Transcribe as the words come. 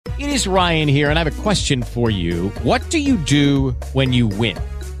It is Ryan here, and I have a question for you. What do you do when you win?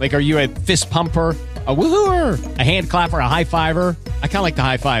 Like, are you a fist pumper, a woohooer, a hand clapper, a high fiver? I kind of like the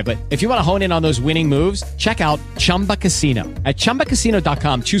high five, but if you want to hone in on those winning moves, check out Chumba Casino. At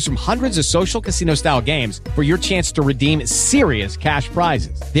ChumbaCasino.com, choose from hundreds of social casino-style games for your chance to redeem serious cash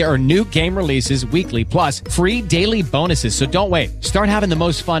prizes. There are new game releases weekly, plus free daily bonuses. So don't wait. Start having the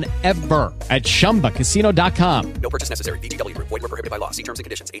most fun ever at ChumbaCasino.com. No purchase necessary. VGW. Void where prohibited by law. See terms and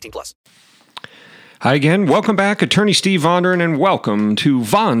conditions. 18+. Hi again. Welcome back. Attorney Steve Vondran, and welcome to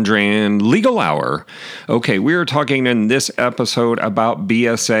Vondran Legal Hour. Okay, we are talking in this episode about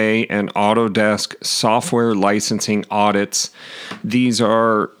BSA and Autodesk software licensing audits. These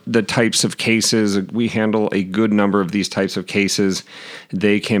are the types of cases. We handle a good number of these types of cases.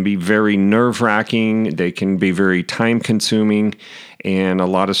 They can be very nerve-wracking. They can be very time-consuming. And a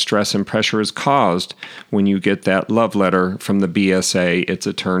lot of stress and pressure is caused when you get that love letter from the BSA, its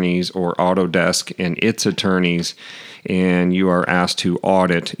attorneys, or Autodesk and its attorneys, and you are asked to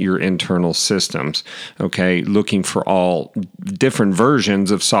audit your internal systems, okay, looking for all different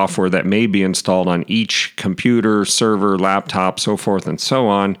versions of software that may be installed on each computer, server, laptop, so forth and so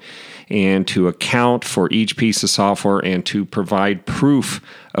on, and to account for each piece of software and to provide proof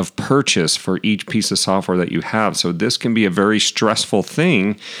of purchase for each piece of software that you have. So this can be a very stressful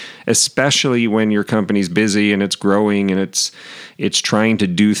thing, especially when your company's busy and it's growing and it's trying to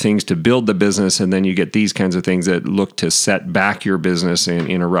do things to build the business, and then you get these kinds of things that look to set back your business and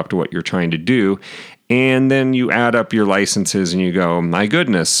interrupt what you're trying to do. And then you add up your licenses and you go, my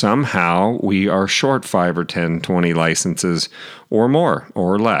goodness, somehow we are short 5 or 10, 20 licenses or more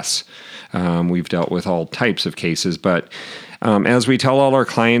or less. We've dealt with all types of cases, but as we tell all our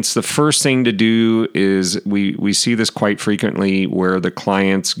clients, the first thing to do is we see this quite frequently where the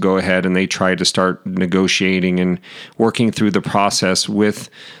clients go ahead and they try to start negotiating and working through the process with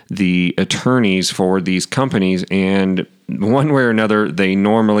the attorneys for these companies, and one way or another, they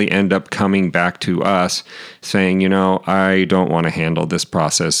normally end up coming back to us saying, I don't want to handle this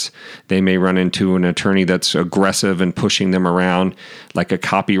process. They may run into an attorney that's aggressive and pushing them around like a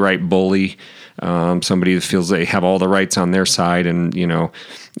copyright bully, somebody that feels they have all the rights on their side and,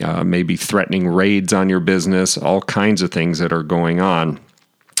 maybe threatening raids on your business, all kinds of things that are going on.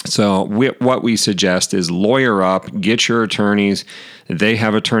 So what we suggest is lawyer up, get your attorneys. They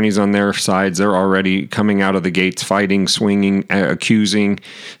have attorneys on their sides. They're already coming out of the gates, fighting, swinging, accusing,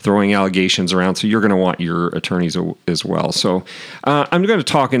 throwing allegations around. So you're going to want your attorneys as well. So I'm going to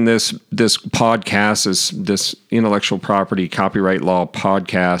talk in this podcast, this intellectual property copyright law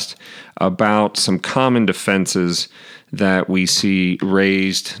podcast, about some common defenses that we see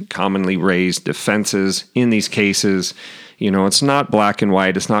commonly raised defenses in these cases. It's not black and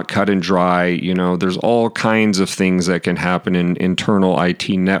white. It's not cut and dry. There's all kinds of things that can happen in internal IT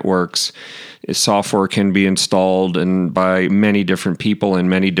networks. Software can be installed by many different people in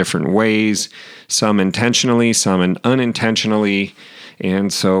many different ways, some intentionally, some unintentionally.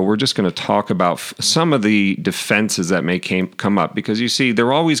 And so we're just going to talk about some of the defenses that may come up, because you see,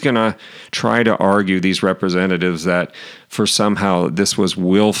 they're always going to try to argue, these representatives, that for somehow this was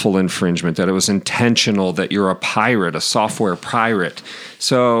willful infringement, that it was intentional, that you're a pirate, a software pirate.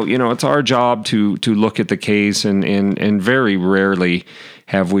 So, it's our job to look at the case, and very rarely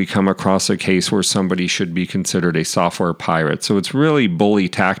have we come across a case where somebody should be considered a software pirate. So it's really bully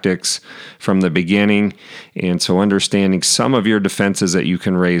tactics from the beginning. And so understanding some of your defenses that you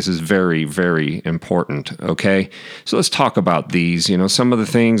can raise is very, very important. Okay. So let's talk about these. Some of the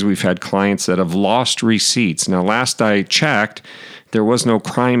things, we've had clients that have lost receipts. Now, last I checked, there was no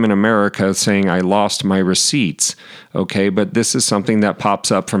crime in America saying I lost my receipts, okay? But this is something that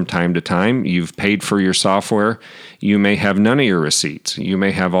pops up from time to time. You've paid for your software. You may have none of your receipts. You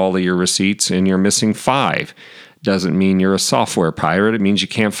may have all of your receipts and you're missing 5. Doesn't mean you're a software pirate. It means you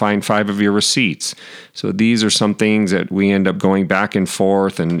can't find 5 of your receipts. So these are some things that we end up going back and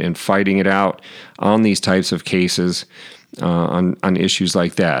forth and fighting it out on these types of cases. On issues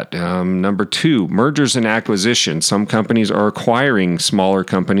like that. Number 2, mergers and acquisitions. Some companies are acquiring smaller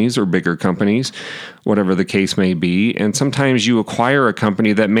companies or bigger companies, whatever the case may be. And sometimes you acquire a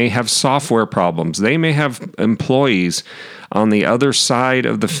company that may have software problems. They may have employees on the other side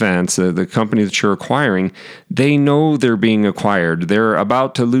of the fence, the company that you're acquiring. They know they're being acquired. They're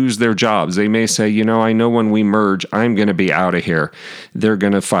about to lose their jobs. They may say, I know when we merge, I'm going to be out of here. They're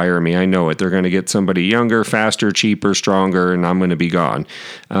going to fire me. I know it. They're going to get somebody younger, faster, cheaper, stronger, and I'm going to be gone.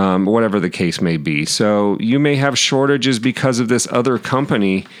 Whatever the case may be. So you may have shortages because of this other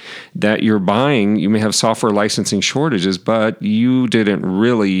company that you're buying. You may have software licensing shortages, but you didn't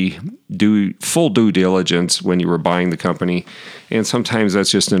really do full due diligence when you were buying the company. company. And sometimes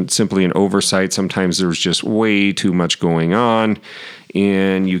that's just simply an oversight. Sometimes there's just way too much going on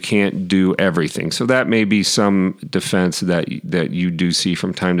and you can't do everything. So that may be some defense that you do see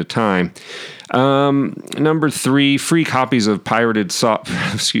from time to time. Number 3, free copies of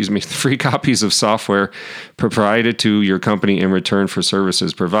free copies of software provided to your company in return for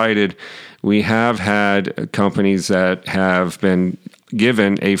services provided. We have had companies that have been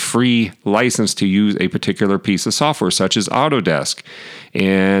given a free license to use a particular piece of software, such as Autodesk.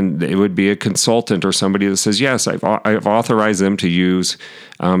 And it would be a consultant or somebody that says, yes, I've authorized them to use,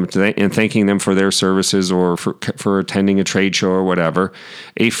 and thanking them for their services or for attending a trade show or whatever,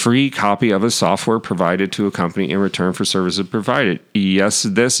 a free copy of a software provided to a company in return for services provided. Yes,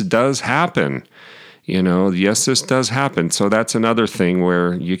 this does happen. Yes, this does happen. So that's another thing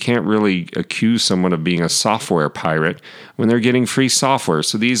where you can't really accuse someone of being a software pirate when they're getting free software.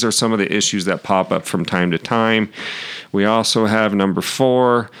 So these are some of the issues that pop up from time to time. We also have number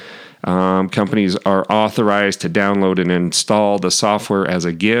 4, companies are authorized to download and install the software as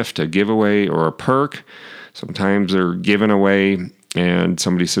a gift, a giveaway, or a perk. Sometimes they're given away and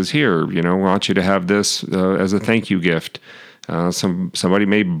somebody says, here, I want you to have this as a thank you gift. Somebody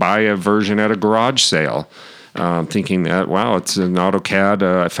may buy a version at a garage sale, thinking that, wow, it's an AutoCAD.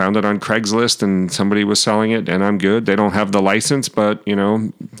 I found it on Craigslist and somebody was selling it and I'm good. They don't have the license, but,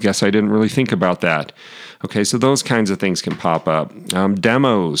 guess I didn't really think about that. Okay, so those kinds of things can pop up.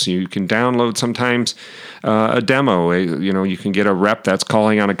 Demos, you can download sometimes a demo. You can get a rep that's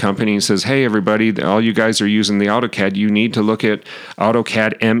calling on a company and says, hey, everybody, all you guys are using the AutoCAD. You need to look at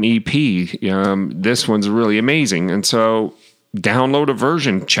AutoCAD MEP. This one's really amazing. And so download a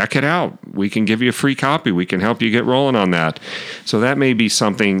version, check it out. We can give you a free copy. We can help you get rolling on that. So that may be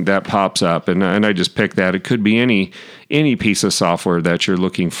something that pops up. And I just picked that. It could be any piece of software that you're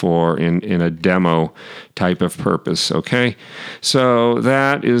looking for in a demo type of purpose. Okay. So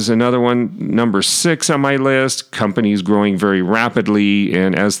that is another one. Number 6 on my list, companies growing very rapidly.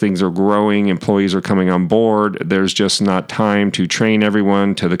 And as things are growing, employees are coming on board. There's just not time to train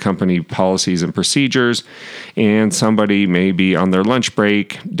everyone to the company policies and procedures. And somebody may be on their lunch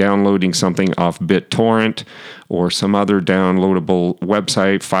break downloading something off BitTorrent or some other downloadable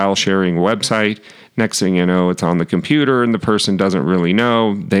website, file sharing website. Next thing you know, it's on the computer and the person doesn't really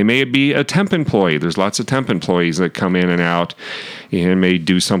know. They may be a temp employee. There's lots of temp employees that come in and out and may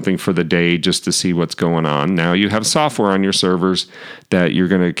do something for the day just to see what's going on. Now you have software on your servers that you're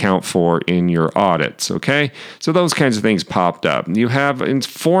going to account for in your audits, okay? So those kinds of things popped up. You have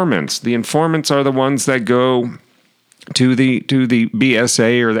informants. The informants are the ones that go to the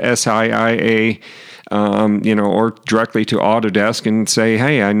BSA or the SIIA, or directly to Autodesk and say,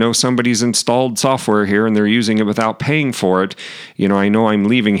 hey, I know somebody's installed software here and they're using it without paying for it. I know I'm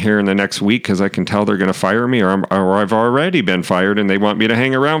leaving here in the next week because I can tell they're going to fire me or I've already been fired and they want me to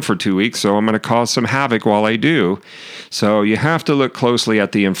hang around for 2 weeks. So I'm going to cause some havoc while I do. So you have to look closely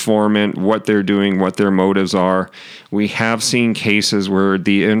at the informant, what they're doing, what their motives are. We have seen cases where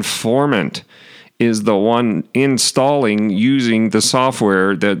the informant is the one installing, using the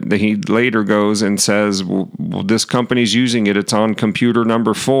software that he later goes and says, well, this company's using it. It's on computer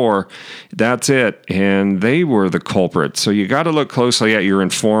number 4. That's it. And they were the culprit. So you got to look closely at your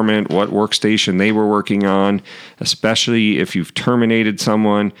informant, what workstation they were working on, especially if you've terminated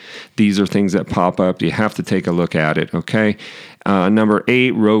someone. These are things that pop up. You have to take a look at it, okay? Number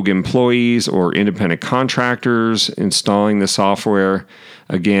 8, rogue employees or independent contractors installing the software.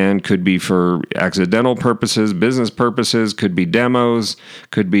 Again, could be for accidental purposes, business purposes, could be demos,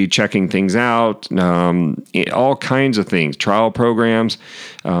 could be checking things out, all kinds of things, trial programs.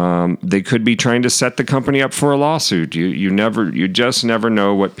 They could be trying to set the company up for a lawsuit. You just never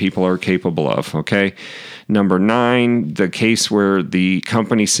know what people are capable of, okay? Number 9, the case where the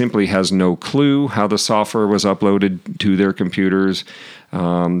company simply has no clue how the software was uploaded to their computers.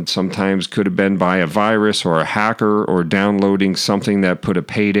 Sometimes could have been by a virus or a hacker or downloading something that put a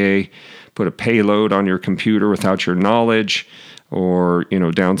payload on your computer without your knowledge, or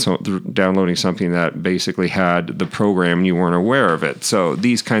downloading something that basically had the program and you weren't aware of it. So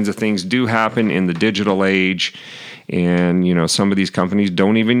these kinds of things do happen in the digital age. And, some of these companies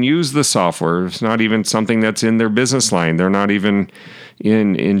don't even use the software. It's not even something that's in their business line. They're not even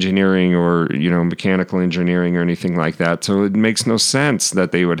in engineering or, mechanical engineering or anything like that. So it makes no sense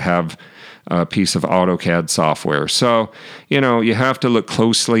that they would have a piece of AutoCAD software. So, you have to look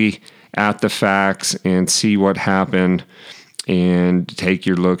closely at the facts and see what happened. and take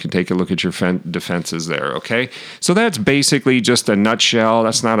a look at your defenses there, okay? So that's basically just a nutshell.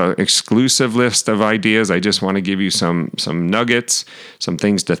 That's not an exclusive list of ideas. I just want to give you some nuggets, some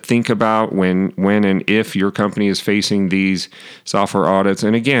things to think about when and if your company is facing these software audits.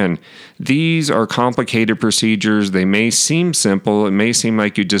 And again, these are complicated procedures. They may seem simple. It may seem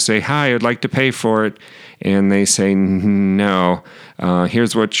like you just say, "Hi, I'd like to pay for it." And they say, "No,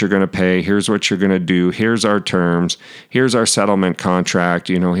 here's what you're going to pay. Here's what you're going to do. Here's our terms. Here's our settlement contract.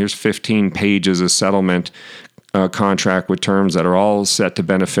 Here's 15 pages of settlement contract with terms that are all set to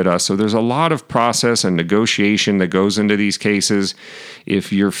benefit us." So there's a lot of process and negotiation that goes into these cases.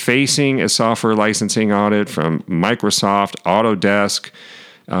 If you're facing a software licensing audit from Microsoft, Autodesk,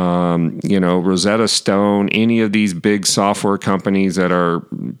 Rosetta Stone, any of these big software companies that are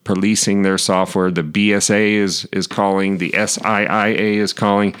policing their software, the BSA is calling, the SIIA is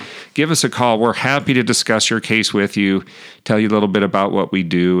calling, give us a call. We're happy to discuss your case with you, tell you a little bit about what we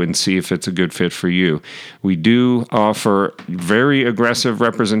do, and see if it's a good fit for you. We do offer very aggressive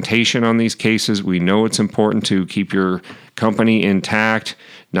representation on these cases. We know it's important to keep your company intact,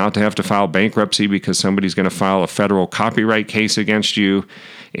 not to have to file bankruptcy because somebody's going to file a federal copyright case against you,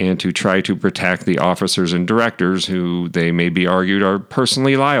 and to try to protect the officers and directors who they may be argued are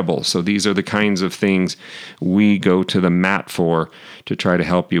personally liable. So these are the kinds of things we go to the mat for to try to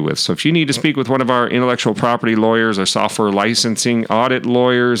help you with. So if you need to speak with one of our intellectual property lawyers or software licensing audit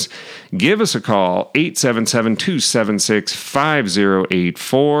lawyers, give us a call,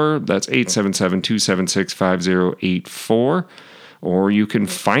 877-276-5084. That's 877-276-5084. Or you can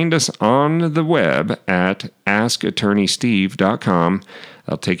find us on the web at askattorneysteve.com.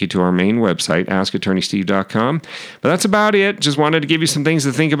 I'll take you to our main website, askattorneysteve.com. But that's about it. Just wanted to give you some things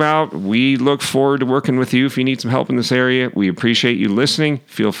to think about. We look forward to working with you if you need some help in this area. We appreciate you listening.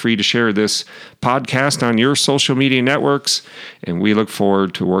 Feel free to share this podcast on your social media networks, and we look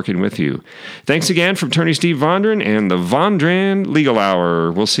forward to working with you. Thanks again from Attorney Steve Vondran and the Vondran Legal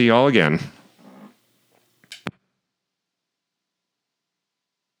Hour. We'll see you all again.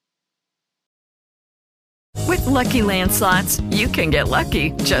 With Lucky Land Slots, you can get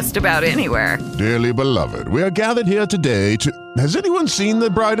lucky just about anywhere. Dearly beloved, we are gathered here today to... Has anyone seen the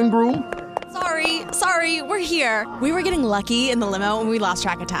bride and groom? Sorry, we're here. We were getting lucky in the limo and we lost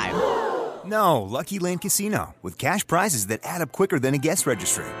track of time. No, Lucky Land Casino, with cash prizes that add up quicker than a guest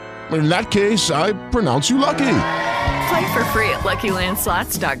registry. In that case, I pronounce you lucky. Play for free at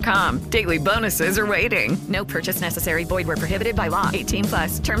LuckyLandSlots.com. Daily bonuses are waiting. No purchase necessary. Void where prohibited by law.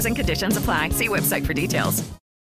 18+. Terms and conditions apply. See website for details.